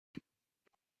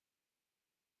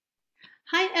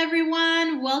Hi,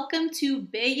 everyone. Welcome to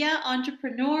Bella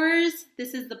Entrepreneurs.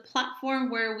 This is the platform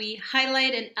where we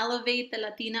highlight and elevate the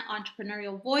Latina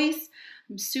entrepreneurial voice.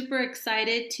 I'm super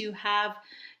excited to have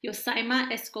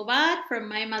Yozaima Escobar from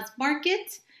Maima's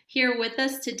Market here with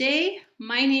us today.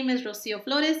 My name is Rocio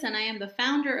Flores, and I am the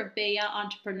founder of Bella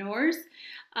Entrepreneurs.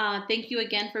 Thank you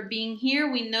again for being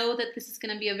here. We know that this is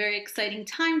going to be a very exciting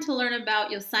time to learn about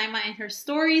Yozaima and her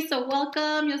story. So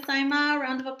welcome, Yozaima.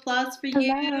 Round of applause for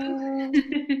you. Hello.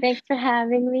 Thanks for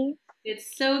having me.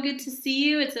 It's so good to see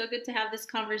you. It's so good to have this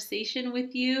conversation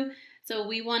with you. So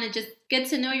we want to just get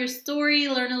to know your story,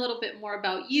 learn a little bit more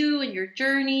about you and your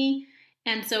journey.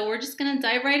 And so we're just going to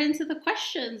dive right into the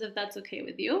questions if that's okay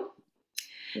with you.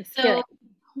 Let's do So it.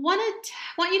 want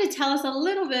you to tell us a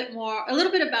little bit more, a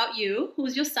little bit about you,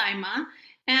 who's Yosaima,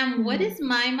 and what Mhm. is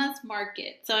Maima's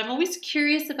Market? So I'm always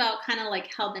curious about kind of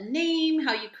like how the name,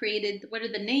 how you created, where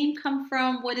did the name come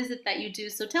from? What is it that you do?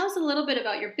 So tell us a little bit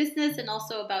about your business and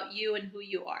also about you and who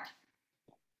you are.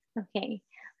 Okay.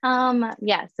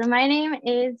 Yeah, so my name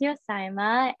is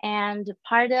Yosaima, and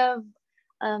part of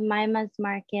Maima's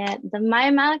Market, the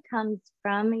Maima comes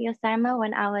from Yosaima.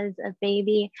 When I was a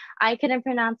baby, I couldn't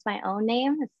pronounce my own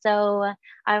name, so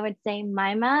I would say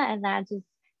Maima, and that just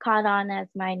caught on as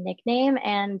my nickname.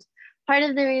 And part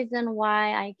of the reason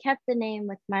why I kept the name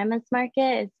with Maima's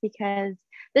Market is because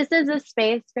this is a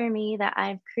space for me that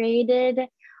I've created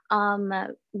um,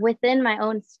 within my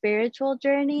own spiritual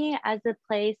journey as a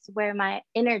place where my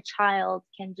inner child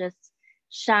can just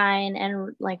shine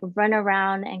and like run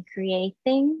around and create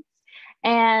things.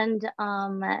 And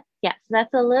yeah, so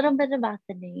that's a little bit about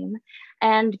the name.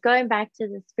 And going back to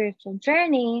the spiritual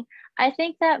journey, I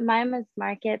think that Maima's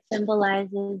Market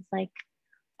symbolizes like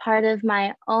part of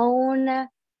my own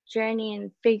journey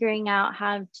in figuring out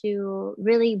how to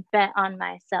really bet on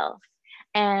myself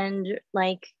and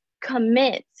like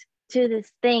commit to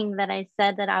this thing that I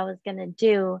said that I was going to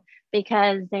do,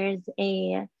 because there's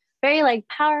a very like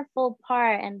powerful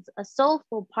part and a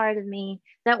soulful part of me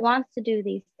that wants to do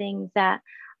these things that,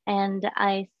 and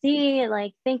I see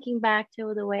like thinking back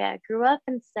to the way I grew up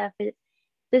and stuff,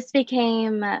 this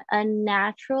became a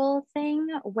natural thing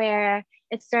where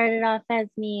it started off as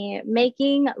me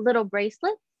making little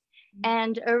bracelets.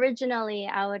 And originally,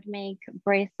 I would make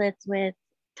bracelets with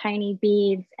tiny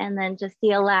beads and then just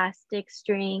the elastic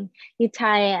string. You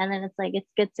tie it, and then it's like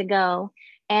it's good to go.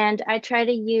 And I try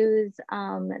to use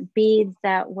beads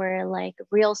that were like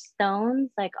real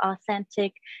stones, like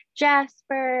authentic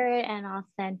jasper and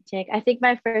authentic. I think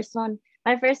my first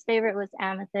favorite was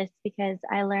amethyst, because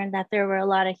I learned that there were a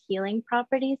lot of healing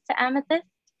properties to amethyst.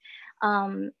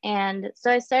 And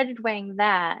so I started wearing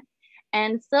that.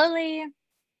 And slowly,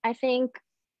 I think,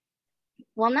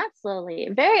 well, not slowly,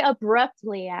 very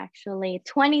abruptly, actually,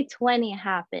 2020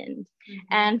 happened. Mhm.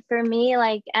 And for me,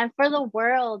 like, and for the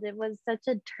world, it was such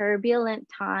a turbulent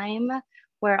time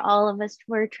where all of us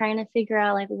were trying to figure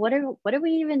out like what are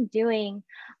we even doing.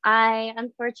 I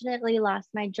unfortunately lost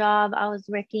my job. I was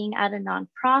working at a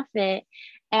nonprofit,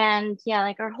 and yeah,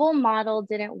 like our whole model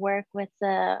didn't work with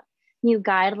the new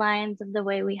guidelines of the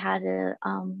way we had to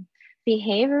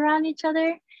behave around each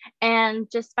other, and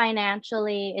just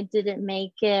financially it didn't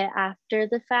make it after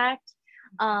the fact.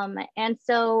 And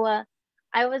so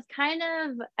I was kind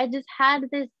of, I just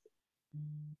had this,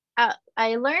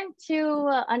 I learned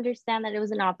to understand that it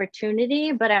was an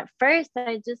opportunity, but at first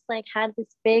I just like had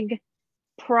this big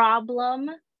problem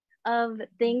of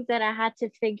things that I had to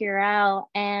figure out.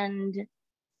 And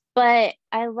but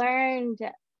I learned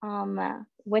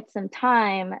with some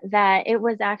time that it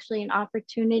was actually an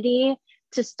opportunity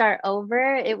to start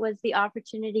over. It was the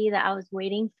opportunity that I was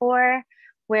waiting for,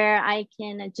 where I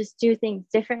can just do things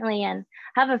differently and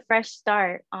have a fresh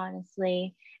start,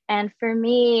 honestly. And for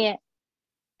me,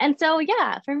 and so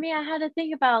yeah, for me, I had to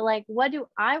think about like, what do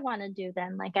I want to do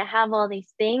then? Like, I have all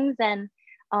these things, and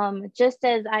just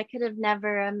as I could have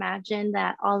never imagined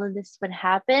that all of this would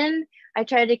happen, I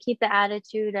try to keep the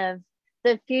attitude of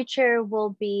the future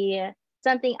will be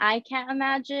something I can't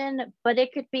imagine, but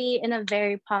it could be in a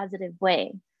very positive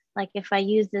way. Like if I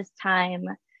use this time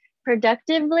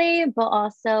productively, but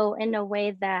also in a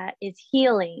way that is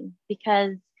healing,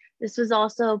 because this was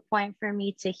also a point for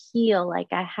me to heal. Like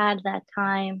I had that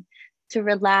time to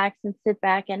relax and sit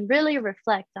back and really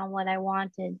reflect on what I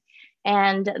wanted.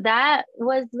 And that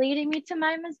was leading me to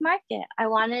Maima's Market. I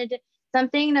wanted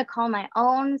something to call my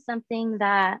own, something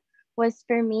that was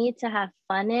for me to have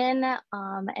fun in,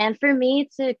 and for me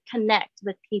to connect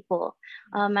with people.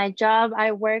 My job,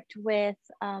 I worked with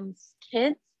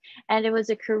kids, and it was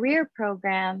a career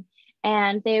program.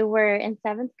 and they were in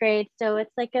 7th grade. So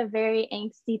it's like a very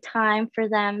angsty time for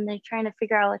them. They're trying to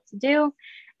figure out what to do.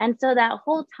 And so that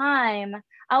whole time,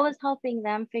 I was helping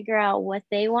them figure out what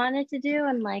they wanted to do.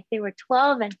 And like they were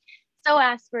 12 and so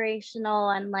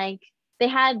aspirational. And like they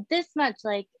had this much,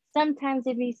 like sometimes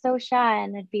they'd be so shy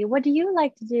and it'd be, what do you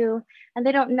like to do? And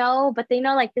they don't know, but they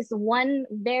know like this one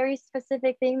very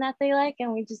specific thing that they like.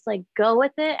 And we just like go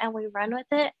with it and we run with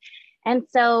it. And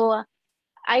so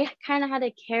I kind of had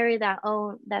to carry that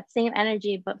same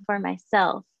energy, but for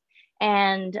myself.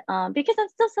 And because I'm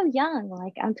still so young,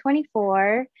 like I'm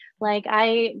 24, like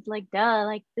I like duh,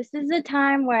 like this is a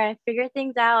time where I figure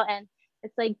things out, and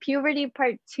it's like puberty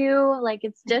part two, like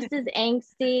it's just as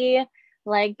angsty.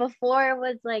 Like before it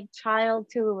was like child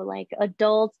to like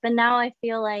adults, but now I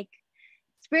feel like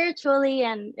spiritually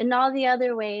and in all the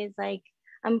other ways, like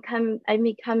I'm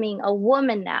becoming a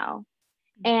woman now,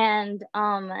 and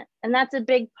that's a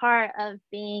big part of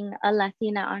being a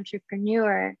Latina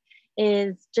entrepreneur,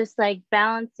 is just like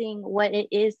balancing what it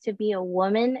is to be a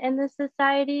woman in this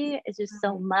society is just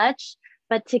so much,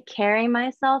 but to carry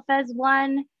myself as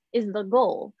one is the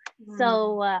goal.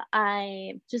 So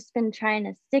I just been trying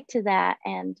to stick to that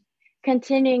and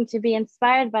continuing to be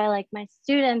inspired by like my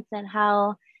students and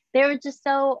how they were just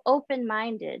so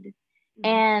open-minded.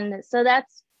 And so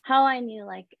that's how I knew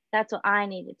like that's what I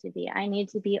needed to be. I need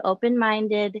to be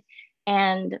open-minded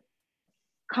and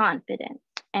confident.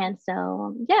 And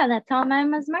so yeah, that's how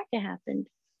Maima's Market happened.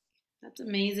 That's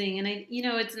amazing. And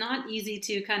it's not easy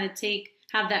to kind of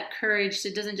have that courage.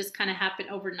 It doesn't just kind of happen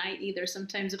overnight either.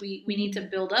 Sometimes we need to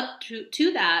build up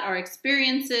to that. Our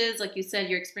experiences, like you said,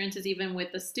 your experiences even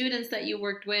with the students that you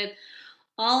worked with,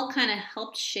 all kind of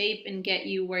helped shape and get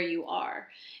you where you are.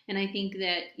 And I think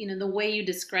that, the way you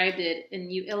described it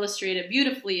and you illustrated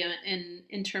beautifully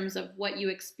in terms of what you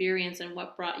experienced and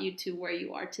what brought you to where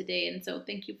you are today. And so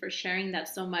thank you for sharing that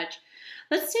so much.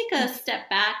 Let's take a step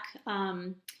back,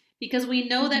 because we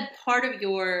know that part of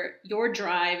your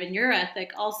drive and your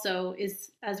ethic also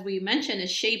is, as we mentioned,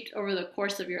 is shaped over the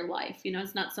course of your life.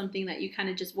 It's not something that you kind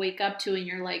of just wake up to and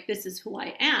you're like, this is who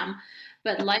I am,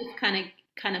 but life kind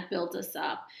of builds us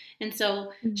up. And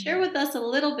so share with us a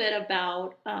little bit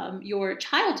about your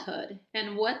childhood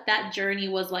and what that journey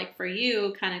was like for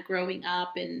you, kind of growing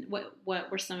up, and what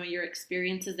were some of your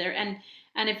experiences there. And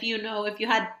if if you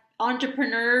had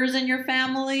entrepreneurs in your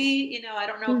family, I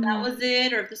don't know if that was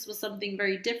it or if this was something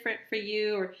very different for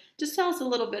you, or just tell us a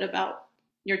little bit about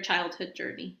your childhood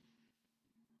journey.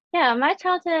 Yeah, my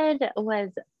childhood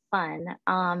was fun.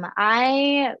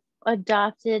 I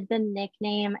adopted the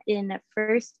nickname in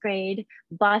 1st grade,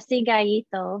 Bossy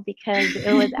Gallito, because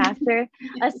it was after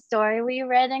a story we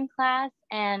read in class,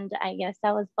 and I guess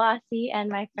I was bossy, and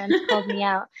my friends called me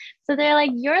out. So they're like,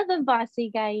 "You're the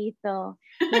Bossy Gallito."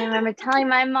 And I remember telling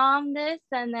my mom this,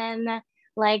 and then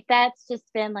like that's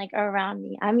just been like around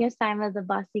me. I'm Yosaima the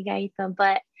Bossy Gallito,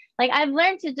 but like I've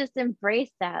learned to just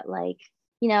embrace that, like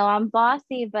I'm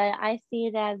bossy, but I see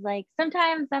it as like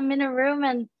sometimes I'm in a room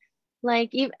and like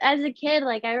even as a kid,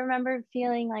 like I remember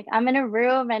feeling like I'm in a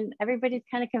room and everybody's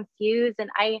kind of confused and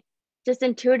I just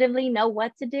intuitively know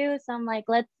what to do. So I'm like,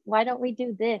 why don't we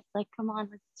do this? Like, come on,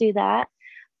 let's do that.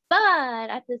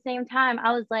 But at the same time,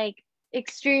 I was like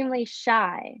extremely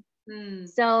shy. Mm.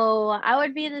 So I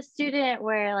would be the student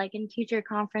where like in teacher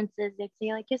conferences, they'd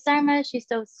say like, Yosaima, she's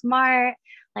so smart.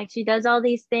 Like she does all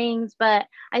these things, but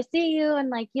I see you and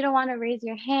like, you don't want to raise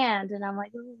your hand. And I'm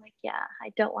like, oh, like, yeah,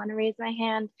 I don't want to raise my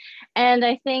hand. And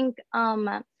I think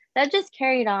that just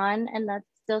carried on. And that's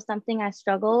still something I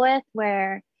struggle with,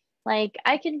 where like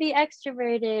I can be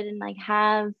extroverted and like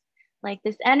have like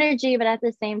this energy, but at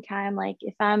the same time, like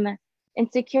if I'm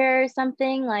insecure or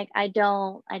something, like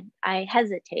I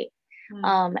hesitate.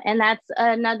 Mm. And that's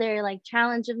another like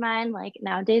challenge of mine. Like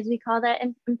nowadays we call that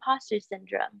imposter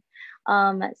syndrome.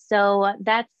 So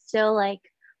that's still like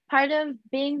part of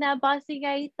being that bossy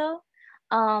gallito.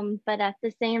 But at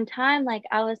the same time, like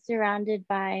I was surrounded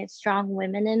by strong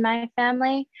women in my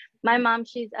family. My mom,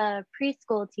 she's a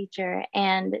preschool teacher,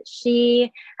 and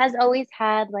she has always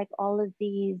had like all of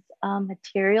these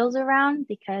materials around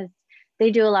because they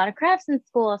do a lot of crafts in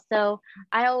school. So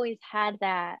I always had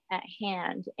that at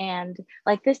hand. And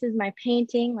like, this is my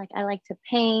painting. Like, I like to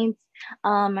paint.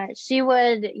 She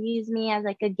would use me as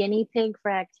like a guinea pig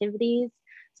for activities.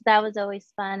 So that was always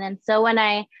fun. And so when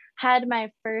I had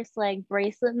my first like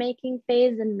bracelet making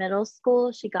phase in middle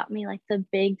school, she got me like the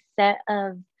big set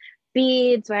of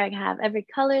beads where I could have every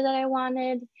color that I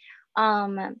wanted.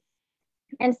 Um,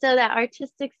 and so that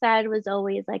artistic side was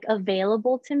always like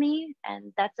available to me,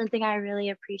 and that's something I really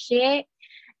appreciate.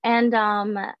 And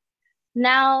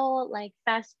now, like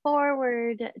fast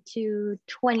forward to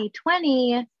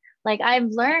 2020, like I've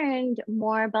learned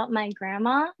more about my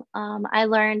grandma. I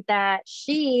learned that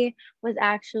she was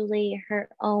actually her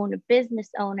own business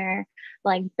owner,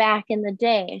 like back in the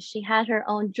day. She had her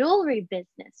own jewelry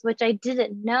business, which I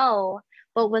didn't know,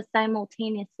 but was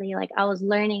simultaneously like I was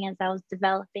learning as I was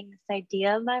developing this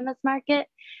idea of Maima's Market.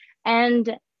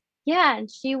 And yeah, and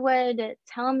she would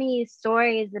tell me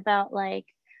stories about like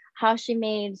how she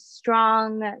made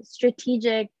strong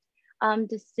strategic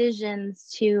decisions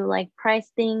to like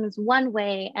price things one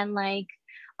way and like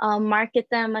market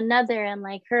them another, and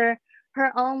like her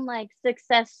own like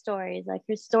success stories, like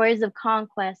her stories of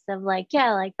conquest of like,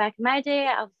 yeah, like back in my day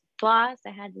I was a boss, I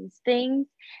had these things,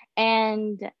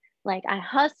 and like I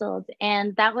hustled,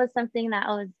 and that was something that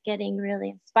I was getting really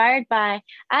inspired by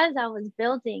as I was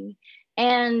building.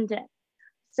 And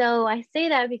so I say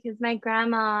that because my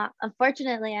grandma,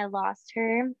 unfortunately, I lost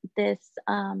her.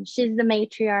 She's the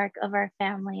matriarch of our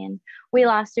family, and we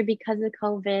lost her because of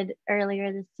COVID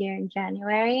earlier this year in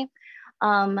January.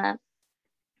 Um,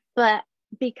 but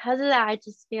because of that, I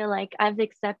just feel like I've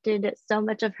accepted so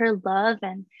much of her love,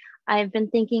 and I've been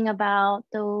thinking about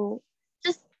the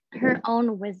just her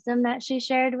own wisdom that she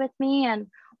shared with me. And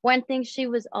one thing she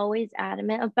was always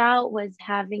adamant about was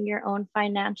having your own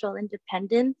financial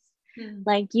independence. Mm.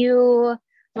 Like you,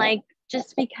 like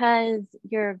just because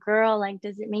you're a girl, like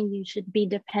doesn't mean you should be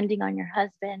depending on your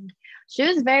husband. She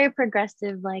was very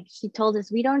progressive. Like she told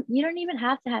us, you don't even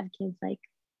have to have kids. Like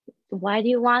why do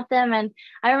you want them? And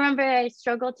I remember I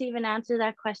struggled to even answer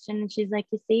that question. And she's like,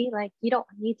 you see, like you don't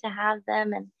need to have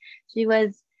them. And she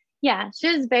was, yeah,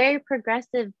 she was very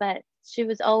progressive, but she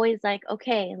was always like,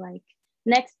 okay, like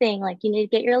next thing, like you need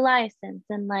to get your license,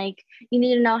 and like you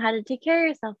need to know how to take care of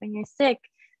yourself when you're sick.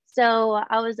 So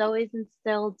I was always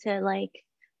instilled to like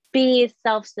be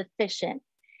self-sufficient.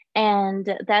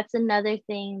 And that's another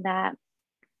thing that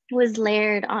was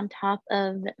layered on top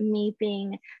of me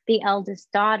being the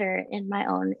eldest daughter in my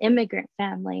own immigrant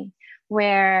family,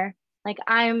 where like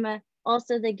I'm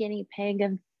also the guinea pig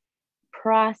of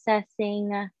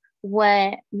processing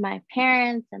what my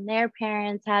parents and their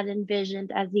parents had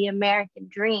envisioned as the American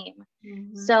dream.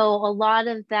 So Mhm. a lot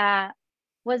of that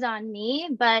was on me,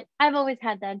 but I've always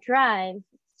had that drive.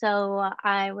 So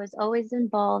I was always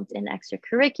involved in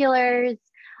extracurriculars,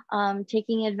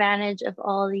 taking advantage of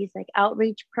all these like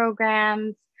outreach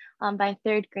programs. By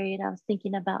third grade, I was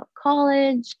thinking about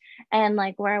college and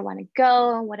like where I want to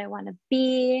go and what I want to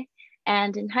be.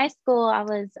 And in high school, I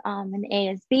was an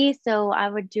ASB, so I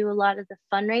would do a lot of the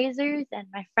fundraisers, and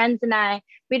my friends and I,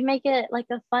 we'd make it like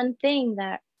a fun thing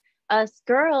that us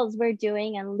girls were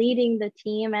doing and leading the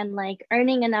team and like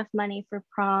earning enough money for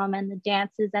prom and the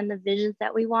dances and the visions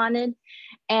that we wanted.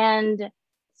 And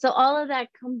so all of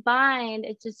that combined,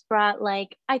 it just brought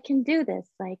like, I can do this.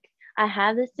 Like, I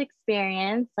have this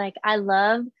experience. Like, I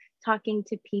love talking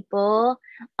to people,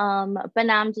 but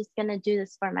now I'm just going to do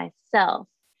this for myself.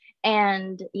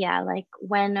 And yeah, like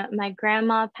when my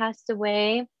grandma passed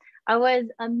away, I was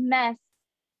a mess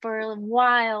for a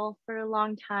while, for a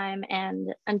long time.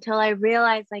 And until I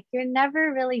realized, like, you're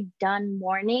never really done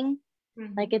mourning,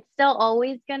 like, Mhm. it's still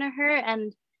always gonna hurt.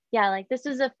 And yeah, like, this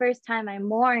was the first time I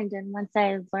mourned. And once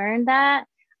I learned that,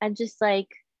 I just like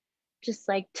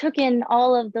took in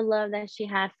all of the love that she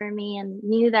had for me and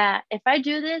knew that if I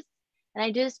do this and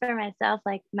I do this for myself,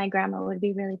 like my grandma would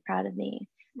be really proud of me.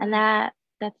 And Mm.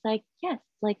 that's like, yes,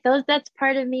 like those, that's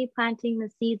part of me planting the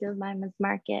seeds of Mama's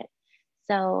Market.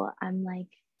 So I'm like,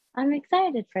 I'm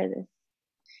excited for this.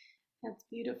 That's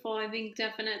beautiful. I think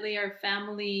definitely our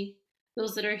family,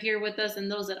 those that are here with us and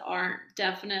those that aren't,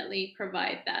 definitely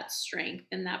provide that strength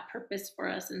and that purpose for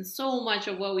us in so much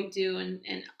of what we do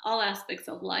in all aspects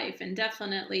of life. And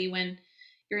definitely when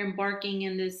you're embarking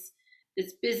in this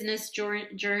business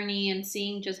journey and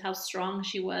seeing just how strong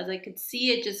she was, I could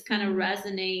see it just kind of Mm.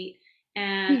 resonate,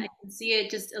 and I can see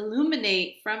it just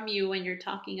illuminate from you when you're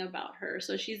talking about her.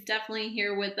 So she's definitely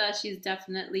here with us. She's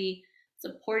definitely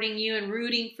supporting you and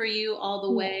rooting for you all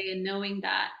the Yeah. way, and knowing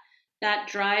that that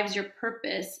drives your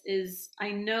purpose is,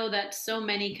 I know that so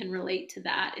many can relate to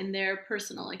that in their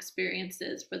personal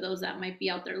experiences. For those that might be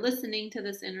out there listening to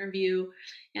this interview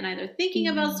and either thinking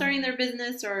about Mm. starting their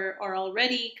business or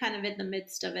already kind of in the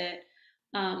midst of it,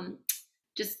 um,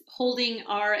 just holding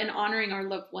our and honoring our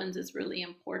loved ones is really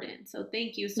important. So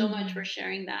thank you so much for Mm.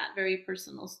 sharing that very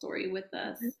personal story with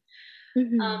us.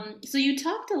 Mm. So you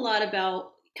talked a lot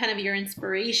about kind of your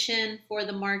inspiration for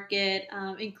the market,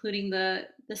 including the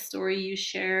story you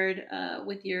shared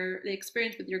with your the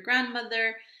experience with your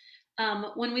grandmother.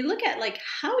 when we look at like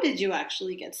how did you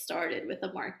actually get started with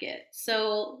the market?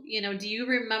 So, do you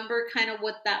remember kind of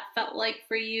what that felt like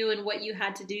for you and what you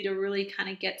had to do to really kind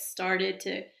of get started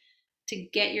to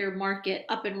get your market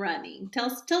up and running? Tell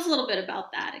us a little bit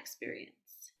about that experience.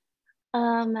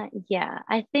 Yeah,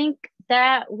 I think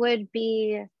that would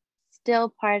be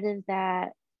still part of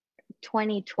that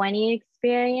 2020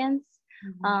 experience.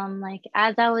 Mhm. Like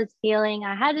as I was healing,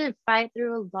 I had to fight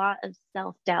through a lot of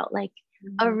self-doubt, like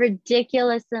a Mhm.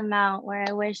 ridiculous amount where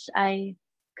I wish I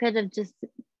could have just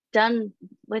done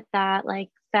with that like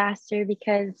faster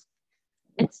because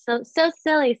it's so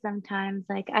silly sometimes.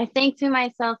 Like I think to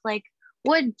myself, like,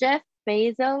 would Jeff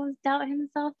Bezos doubt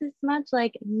himself this much?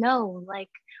 Like, no. Like,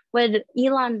 would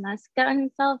Elon Musk doubt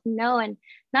himself? No. And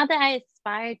not that I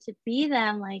aspire to be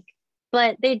them, like,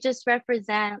 but they just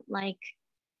represent like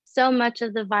so much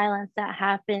of the violence that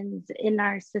happens in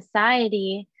our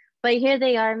society. But here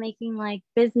they are making like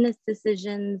business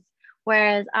decisions,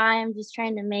 whereas I'm just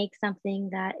trying to make something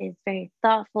that is very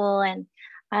thoughtful and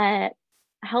uh,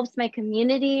 helps my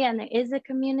community, and there is a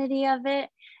community of it.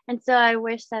 And so I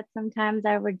wish that sometimes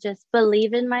I would just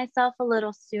believe in myself a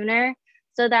little sooner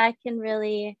so that I can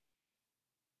really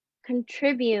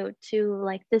contribute to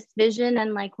like this vision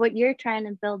and like what you're trying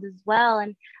to build as well,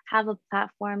 and have a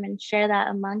platform and share that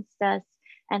amongst us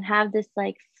and have this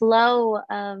like flow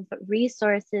of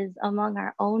resources among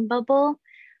our own bubble.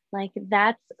 Like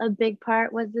that's a big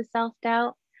part, was the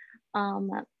self-doubt. um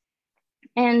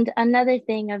and another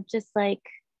thing of just like,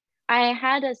 I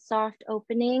had a soft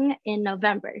opening in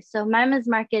November. So Maima's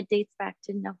Market dates back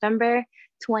to November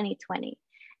 2020.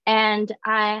 And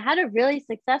I had a really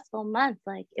successful month.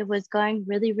 Like it was going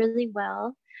really, really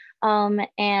well.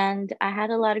 And I had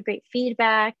a lot of great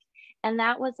feedback. And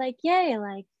that was like, yay,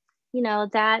 like,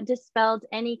 that dispelled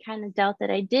any kind of doubt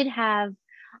that I did have.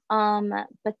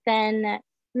 But then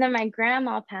my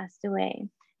grandma passed away.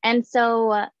 And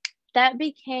so that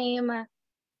became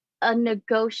a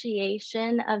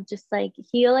negotiation of just like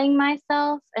healing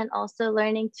myself and also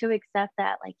learning to accept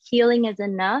that like healing is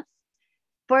enough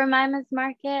for Maima's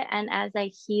Market. And as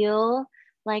I heal,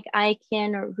 like I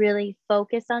can really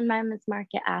focus on Maima's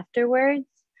Market afterwards.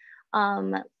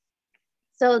 Um,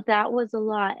 so that was a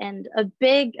lot, and a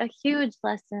huge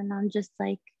lesson on just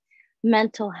like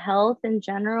mental health in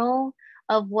general,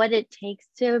 of what it takes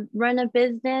to run a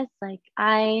business. Like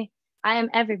I am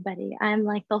everybody. I'm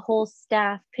like the whole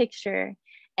staff picture.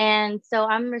 And so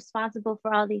I'm responsible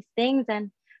for all these things.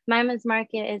 And Maima's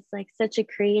Market is like such a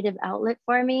creative outlet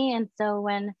for me. And so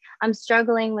when I'm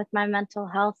struggling with my mental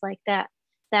health like that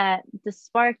the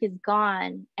spark is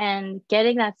gone, and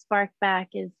getting that spark back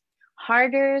is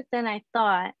harder than I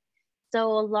thought.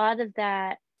 So a lot of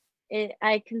that,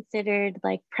 I considered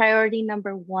like priority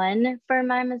number one for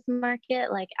Maima's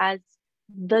Market. Like as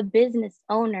the business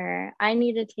owner, I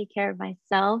need to take care of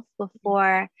myself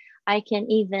before I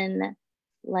can even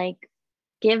like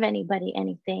give anybody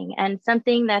anything. And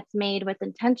something that's made with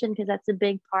intention, because that's a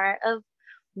big part of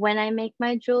when I make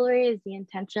my jewelry, is the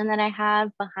intention that I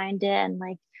have behind it, and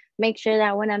like make sure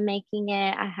that when I'm making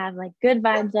it, I have like good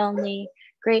vibes only,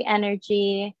 great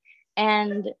energy.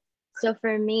 And so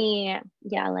for me,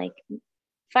 yeah, like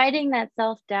fighting that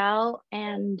self-doubt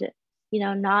and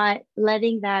not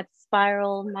letting that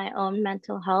spiral my own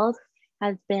mental health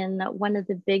has been one of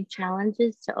the big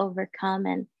challenges to overcome,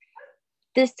 and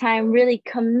this time really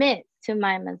commit to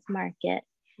Maima's Market.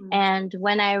 Mhm. And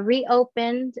when I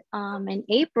reopened in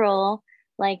April,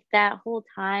 like that whole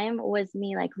time was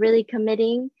me like really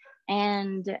committing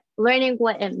and learning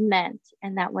what it meant.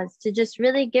 And that was to just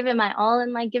really give it my all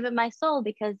and like give it my soul,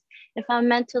 because if I'm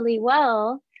mentally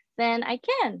well, then I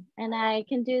can, and I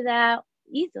can do that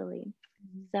easily.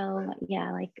 So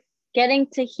yeah, like getting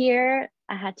to here,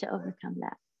 I had to overcome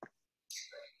that.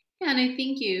 Yeah, and I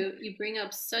think you bring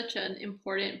up such an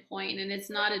important point, and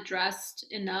it's not addressed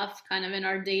enough, kind of in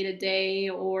our day to day,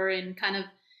 or in kind of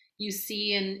you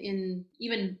see in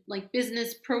even like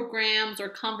business programs or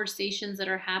conversations that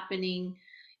are happening.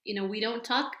 We don't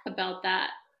talk about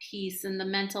that piece and the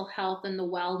mental health and the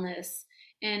wellness.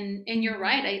 And you're Mhm.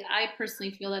 right. I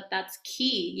personally feel that that's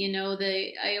key.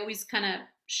 I always kind of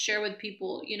share with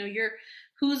people. You're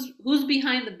who's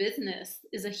behind the business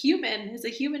is a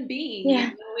human being.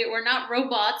 Yeah. We're not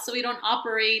robots, so we don't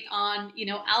operate on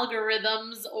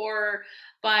algorithms or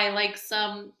by like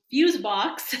some fuse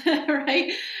box,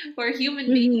 right? We're human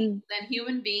beings, Hmm. and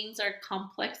human beings are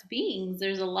complex beings.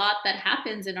 There's a lot that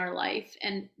happens in our life,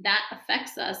 and that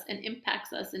affects us and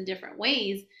impacts us in different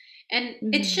ways, and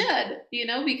it Hmm.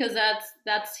 should, because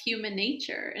that's human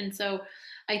nature. And so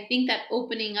I think that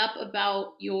opening up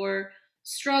about your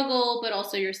struggle, but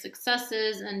also your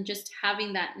successes, and just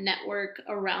having that network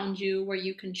around you where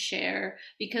you can share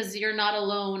because you're not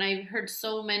alone. I've heard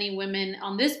so many women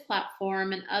on this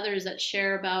platform and others that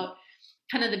share about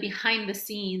kind of the behind the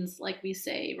scenes, like we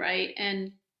say, right?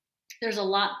 And there's a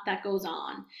lot that goes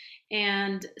on.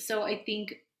 And so I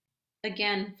think,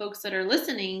 again, folks that are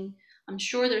listening, I'm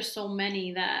sure there's so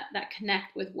many that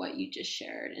connect with what you just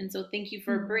shared. And so thank you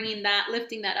for Mm. bringing that,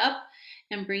 lifting that up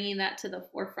and bringing that to the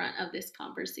forefront of this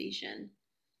conversation.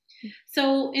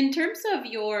 So, in terms of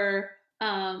your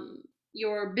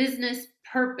business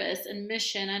purpose and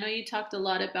mission, I know you talked a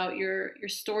lot about your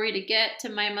story to get to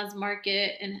Maima's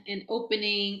Market and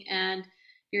opening and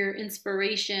your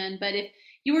inspiration. But if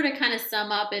you were to kind of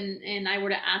sum up and I were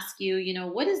to ask you,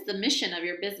 what is the mission of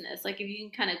your business? Like if you can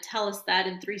kind of tell us that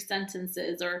in 3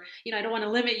 sentences, or I don't want to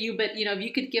limit you, but if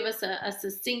you could give us a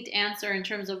succinct answer in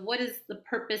terms of what is the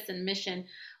purpose and mission,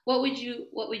 what would you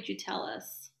tell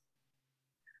us?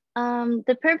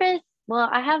 The purpose, well,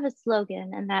 I have a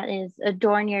slogan, and that is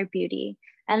adorn your beauty.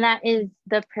 And that is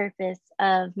the purpose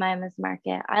of Maima's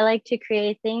Market. I like to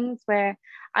create things where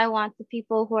I want the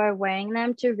people who are wearing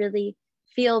them to really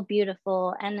feel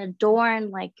beautiful and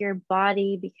adorn like your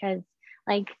body, because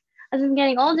like as I'm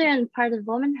getting older and part of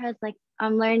womanhood, like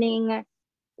I'm learning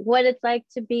what it's like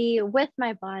to be with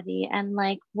my body and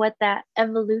like what that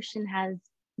evolution has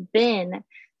been.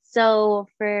 So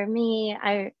for me,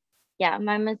 yeah,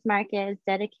 Mama's Market is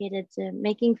dedicated to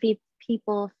making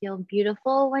people feel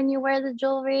beautiful when you wear the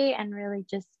jewelry, and really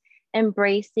just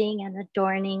embracing and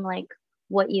adorning like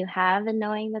what you have and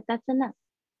knowing that that's enough.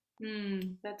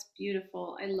 That's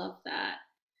beautiful. I love that.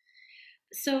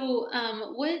 So,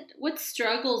 what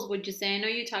struggles would you say? I know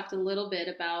you talked a little bit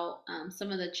about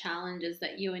some of the challenges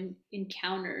that you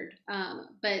encountered,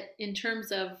 but in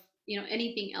terms of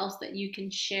anything else that you can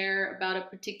share about a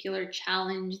particular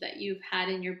challenge that you've had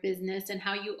in your business and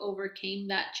how you overcame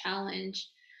that challenge,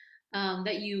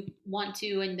 that you want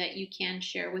to and that you can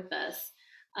share with us,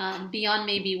 beyond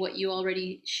maybe what you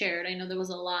already shared. I know there was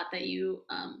a lot that you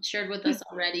shared with us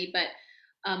already, but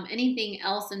anything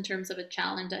else in terms of a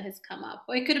challenge that has come up?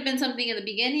 Well, it could have been something in the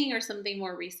beginning or something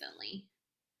more recently.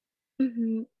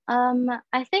 Mhm.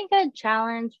 I think a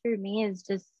challenge for me is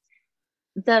just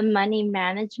the money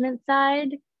management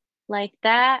side. Like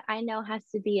that, I know has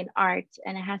to be an art,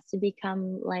 and it has to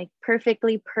become like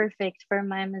perfectly perfect for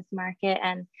Mima's Market.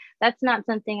 And that's not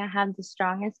something I have the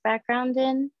strongest background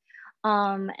in.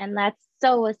 And that's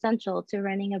so essential to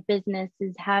running a business,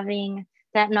 is having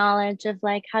that knowledge of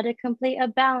like how to complete a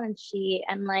balance sheet,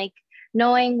 and like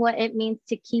knowing what it means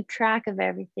to keep track of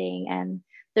everything, and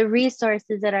the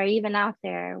resources that are even out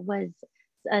there was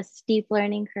a steep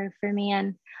learning curve for me.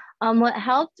 And what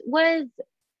helped was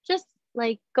just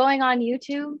like going on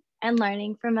YouTube and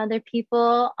learning from other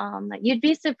people. You'd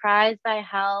be surprised by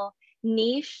how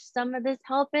niche some of this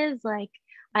help is. Like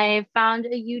I found a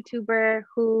YouTuber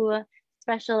who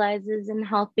specializes in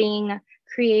helping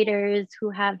creators who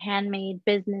have handmade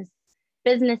businesses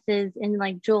in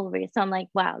like jewelry. So I'm like,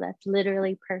 wow, that's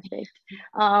literally perfect.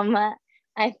 Um,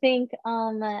 I think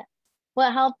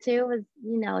what helped too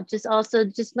was, just also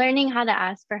just learning how to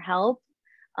ask for help,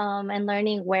 and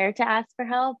learning where to ask for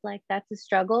help. Like that's a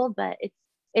struggle, but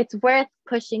it's worth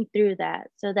pushing through that,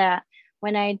 so that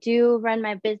when I do run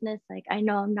my business, like I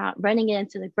know I'm not running it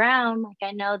into the ground. Like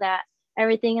I know that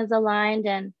everything is aligned,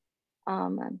 and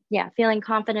yeah, feeling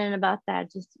confident about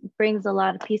that just brings a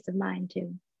lot of peace of mind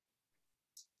too.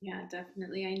 Yeah,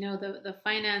 definitely. I know the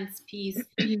finance piece,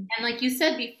 and like you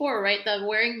said before, right? The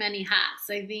wearing many hats.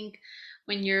 I think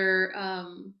when you're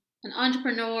an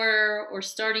entrepreneur or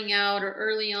starting out or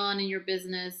early on in your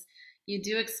business, you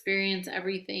do experience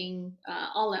everything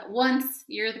all at once.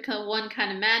 You're the one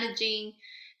kind of managing,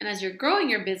 and as you're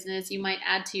growing your business, you might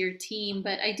add to your team.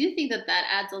 But I do think that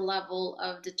adds a level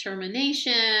of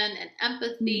determination and Mm,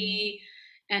 empathy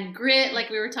and grit,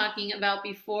 like we were talking about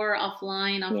before,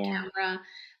 offline, off yeah. camera,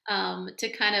 to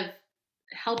kind of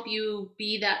help you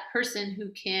be that person who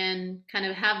can kind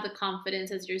of have the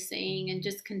confidence, as you're saying, and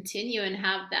just continue and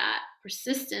have that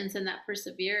persistence and that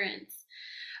perseverance.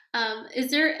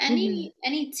 Is there Mhm.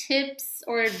 any tips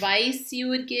or advice you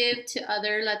would give to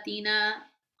other Latina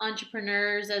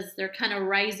entrepreneurs as they're kind of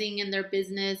rising in their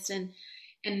business and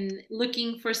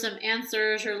looking for some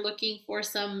answers or looking for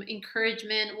some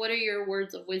encouragement? What are your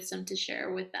words of wisdom to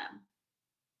share with them?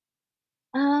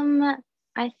 Um,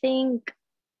 I think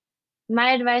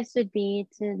my advice would be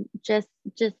to just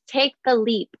take the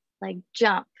leap, like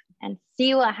jump and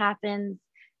see what happens,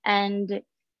 and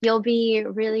you'll be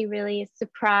really really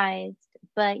surprised,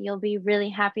 but you'll be really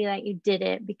happy that you did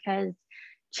it, because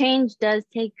change does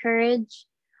take courage.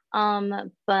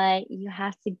 But you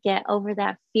have to get over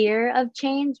that fear of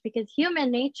change because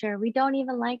human nature, we don't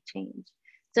even like change.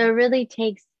 So it really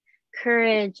takes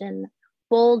courage and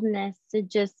boldness to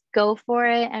just go for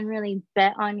it and really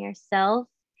bet on yourself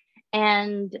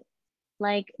and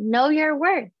like know your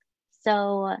worth.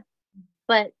 So,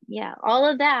 but yeah, all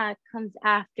of that comes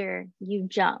after you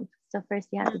jump. So first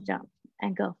you have to jump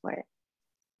and go for it.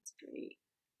 That's great.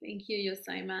 Thank you,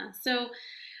 Yosaima. So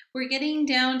we're getting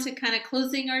down to kind of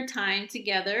closing our time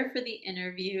together for the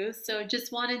interview. So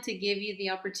just wanted to give you the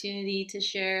opportunity to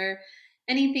share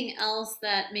anything else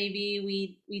that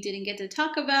maybe we didn't get to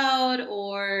talk about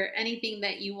or anything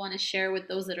that you want to share with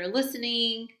those that are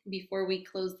listening before we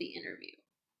close the interview.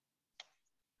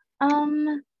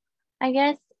 Um, I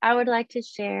guess I would like to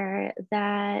share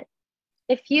that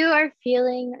if you are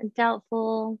feeling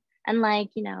doubtful and like,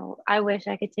 I wish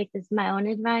I could take this my own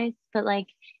advice, but like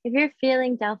if you're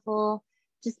feeling doubtful,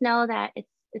 just know that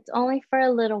it's only for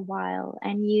a little while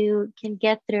and you can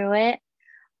get through it.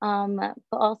 But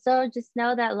also just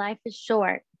know that life is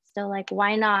short. So like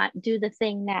why not do the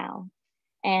thing now?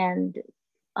 And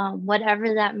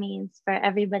whatever that means for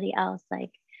everybody else,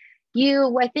 like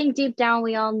I think deep down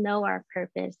we all know our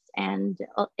purpose and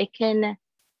it can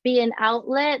be an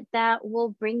outlet that will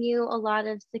bring you a lot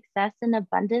of success and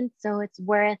abundance. So it's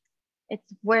worth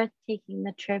taking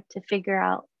the trip to figure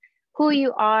out who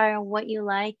you are and what you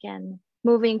like and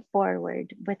moving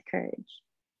forward with courage.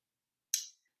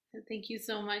 Thank you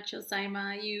so much,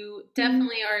 Yosaima. You Mm.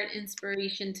 definitely are an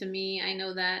inspiration to me. I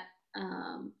know that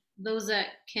those that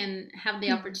can have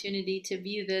the opportunity to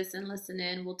view this and listen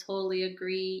in will totally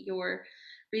agree. Your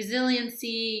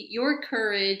resiliency, your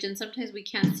courage, and sometimes we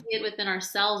can't see it within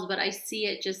ourselves, but I see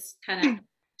it just kind of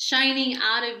shining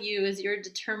out of you as your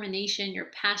determination, your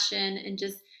passion, and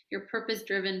just your purpose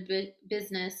driven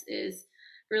business is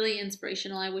really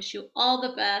inspirational. I wish you all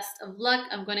the best of luck.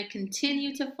 I'm going to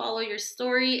continue to follow your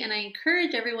story, and I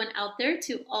encourage everyone out there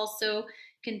to also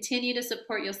continue to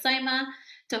support Yosaima,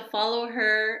 to follow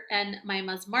her and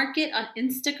Maima's Market on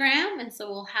Instagram. And so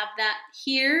we'll have that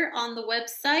here on the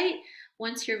website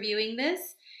once you're viewing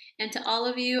this. And to all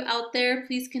of you out there,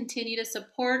 please continue to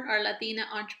support our Latina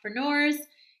entrepreneurs.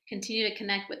 Continue to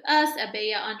connect with us at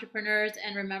Bella Entrepreneurs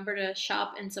and remember to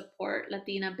shop and support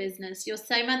Latina business.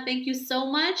 Yosaima, thank you so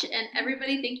much. And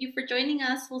everybody, thank you for joining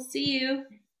us. We'll see you.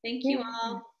 Thank you Yeah,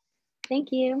 all. thank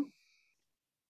you.